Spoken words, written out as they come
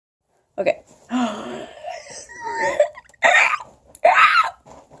Okay.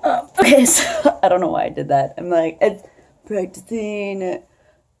 Okay, so I don't know why I did that. I'm like, it's practicing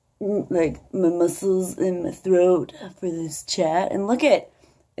like my muscles in my throat for this chat. And look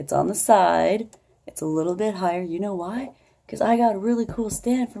it's on the side. It's a little bit higher. You know why? Because I got a really cool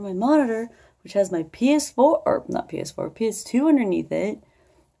stand for my monitor, which has my PS4, or not PS4, PS2 underneath it.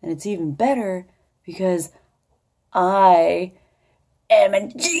 And it's even better because I am a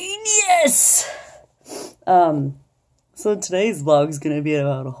genius! So today's vlog is going to be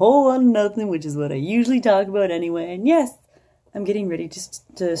about a whole lot of nothing, which is what I usually talk about anyway. And yes, I'm getting ready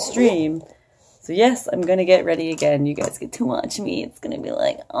to stream. So yes, I'm going to get ready again. You guys get to watch me. It's going to be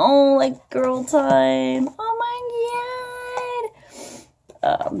like, oh, like girl time. Oh my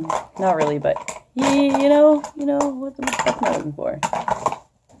god. Not really, but you know what the fuck am I looking for?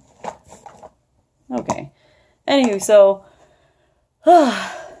 Okay. Anywho, so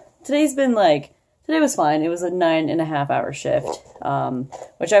today was fine. It was a 9.5-hour shift,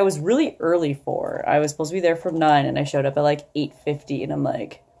 which I was really early for. I was supposed to be there from 9, and I showed up at like 8:50, and I'm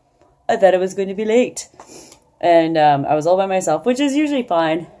like, I thought it was going to be late. And I was all by myself, which is usually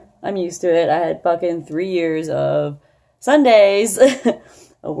fine. I'm used to it. I had fucking 3 years of Sundays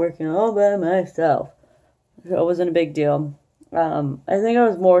of working all by myself. So it wasn't a big deal. I think I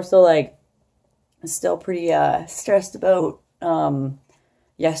was more so like still pretty stressed about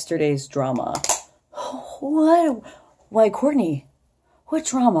yesterday's drama. What? Why, Courtney? What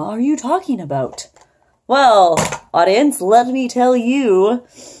drama are you talking about? Well, audience, let me tell you.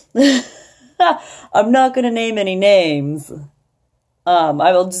 I'm not going to name any names.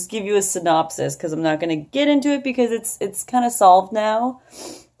 I will just give you a synopsis because I'm not going to get into it because it's kind of solved now.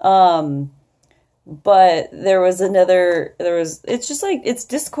 But it's just like, it's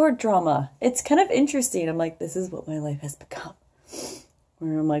Discord drama. It's kind of interesting. I'm like, this is what my life has become.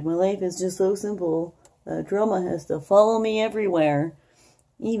 Where I'm like, my life is just so simple. Drama has to follow me everywhere,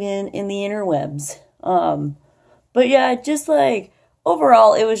 even in the interwebs. But yeah, just like,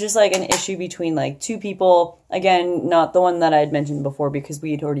 overall, it was just like an issue between like two people. Again, not the one that I had mentioned before because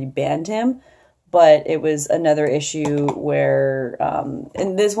we had already banned him, but it was another issue where,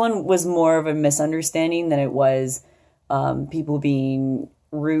 and this one was more of a misunderstanding than it was people being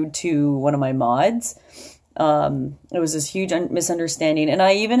rude to one of my mods. It was this huge misunderstanding, and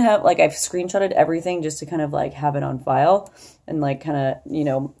I even have, like, I've screenshotted everything just to kind of, like, have it on file, and, like, kind of, you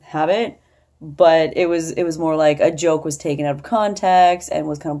know, have it, but it was more like a joke was taken out of context, and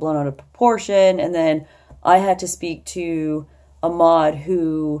was kind of blown out of proportion, and then I had to speak to a mod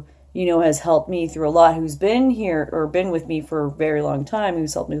who, you know, has helped me through a lot, who's been here, or been with me for a very long time,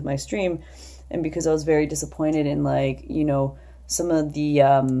 who's helped me with my stream, and because I was very disappointed in, like, you know, some of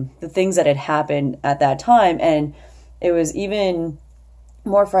the things that had happened at that time. And it was even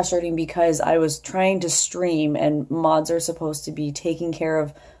more frustrating because I was trying to stream, and mods are supposed to be taking care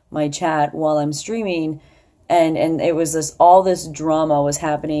of my chat while I'm streaming. And it was all this drama was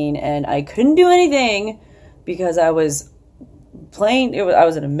happening, and I couldn't do anything because I was playing. I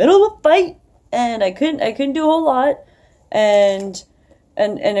was in the middle of a fight, and I couldn't do a whole lot. And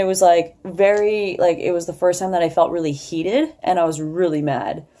it was like very, like, it was the first time that I felt really heated, and I was really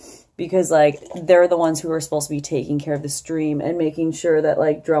mad because, like, they're the ones who are supposed to be taking care of the stream and making sure that,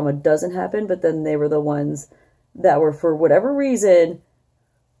 like, drama doesn't happen, but then they were the ones that were, for whatever reason,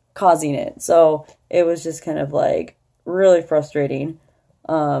 causing it. So it was just kind of, like, really frustrating.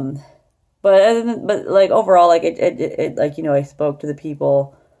 But like, overall, like, it like, you know, I spoke to the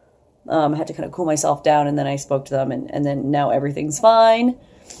people. I had to kind of cool myself down, and then I spoke to them, and then now everything's fine.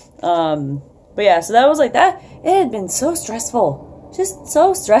 But yeah, so that was like that. It had been so stressful. Just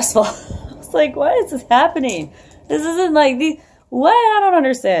so stressful. I was like, why is this happening? This isn't like what? I don't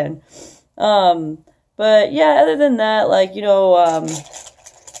understand. But yeah, other than that, like, you know,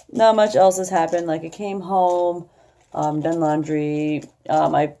 not much else has happened. Like, I came home, done laundry.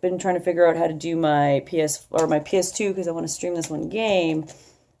 I've been trying to figure out how to do my PS2 because I want to stream this one game.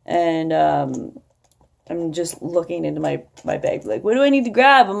 And I'm just looking into my bag, like, what do I need to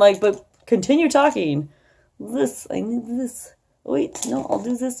grab? I'm like, but continue talking. I need this. Wait, no, I'll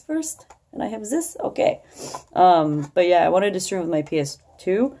do this first. And I have this? Okay. But yeah, I wanted to stream with my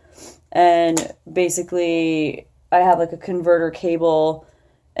PS2. And basically, I have like a converter cable,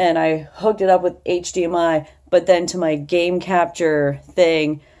 and I hooked it up with HDMI, but then to my game capture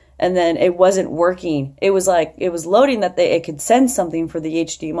thing, and then it wasn't working. It was like, it was loading that it could send something for the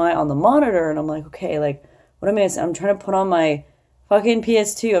HDMI on the monitor, and I'm like, okay, like, what am I missing? I'm trying to put on my fucking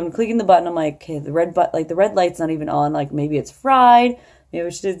PS2. I'm clicking the button. I'm like, okay, the red light's not even on. Like, maybe it's fried. Maybe I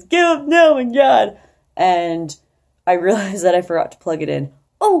should just give up. No, my God. And I realized that I forgot to plug it in.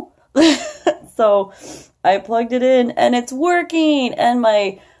 Oh, So I plugged it in and it's working, and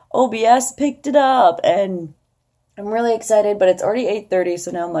my OBS picked it up, and I'm really excited, but it's already 8:30,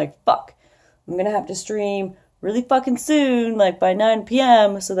 so now I'm like, fuck, I'm gonna have to stream really fucking soon, like by 9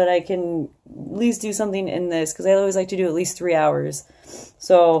 p.m. so that I can at least do something in this, because I always like to do at least 3 hours.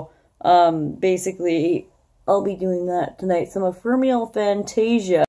 So basically I'll be doing that tonight, some Fermial Fantasia.